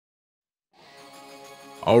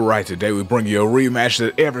Alright, today we bring you a rematch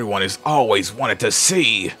that everyone has always wanted to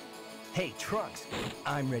see. Hey, Trunks,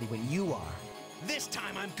 I'm ready when you are. This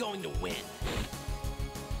time I'm going to win.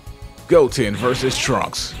 Goten versus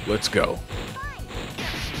Trunks. Let's go.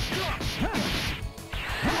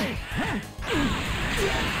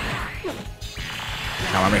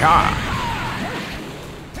 Kamehameha.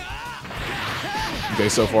 Okay,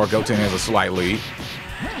 so far Goten has a slight lead,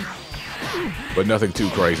 but nothing too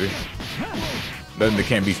crazy. Nothing that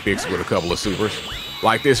can't be fixed with a couple of supers.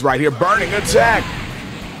 Like this right here, burning attack!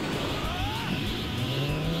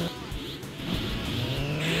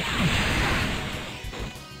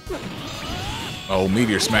 Oh,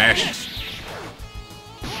 meteor smash.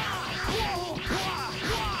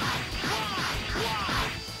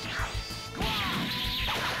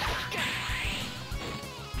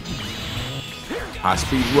 High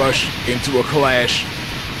speed rush into a clash.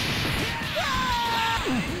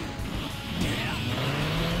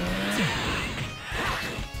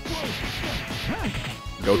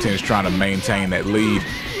 Goten is trying to maintain that lead,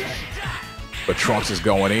 but Trunks is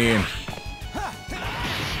going in.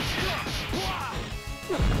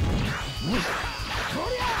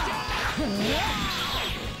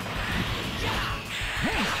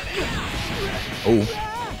 Oh.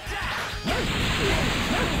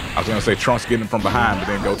 I was gonna say Trunks getting him from behind, but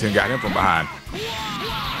then Goten got him from behind.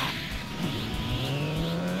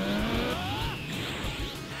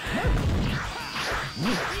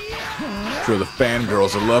 Sure, the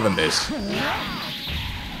fangirls are loving this.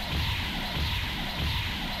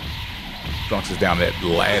 Trunks is down that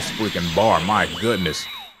last freaking bar. My goodness.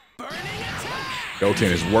 Goten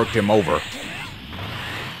has worked him over.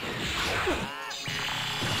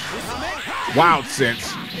 Wild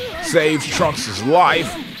Sense saves Trunks'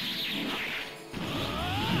 life.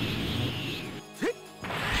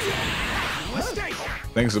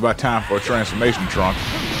 Think it's about time for a transformation, Trunks.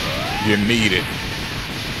 You need it.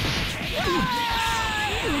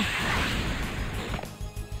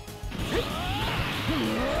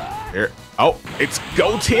 Here. Oh, it's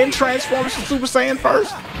Goten transforms to Super Saiyan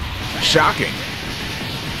first? Shocking.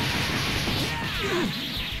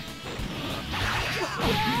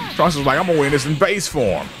 Trunks was like, I'm gonna win this in base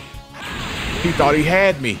form. He thought he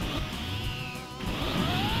had me.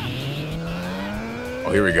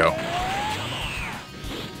 Oh, here we go.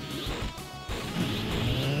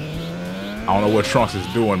 I don't know what Trunks is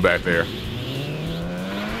doing back there,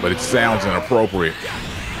 but it sounds inappropriate.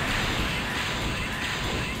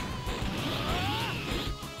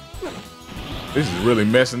 This is really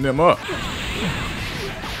messing them up.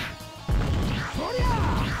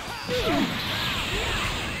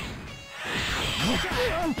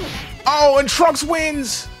 Oh, and Trunks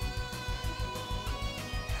wins!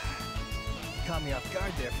 Caught me off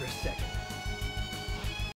guard there for a second.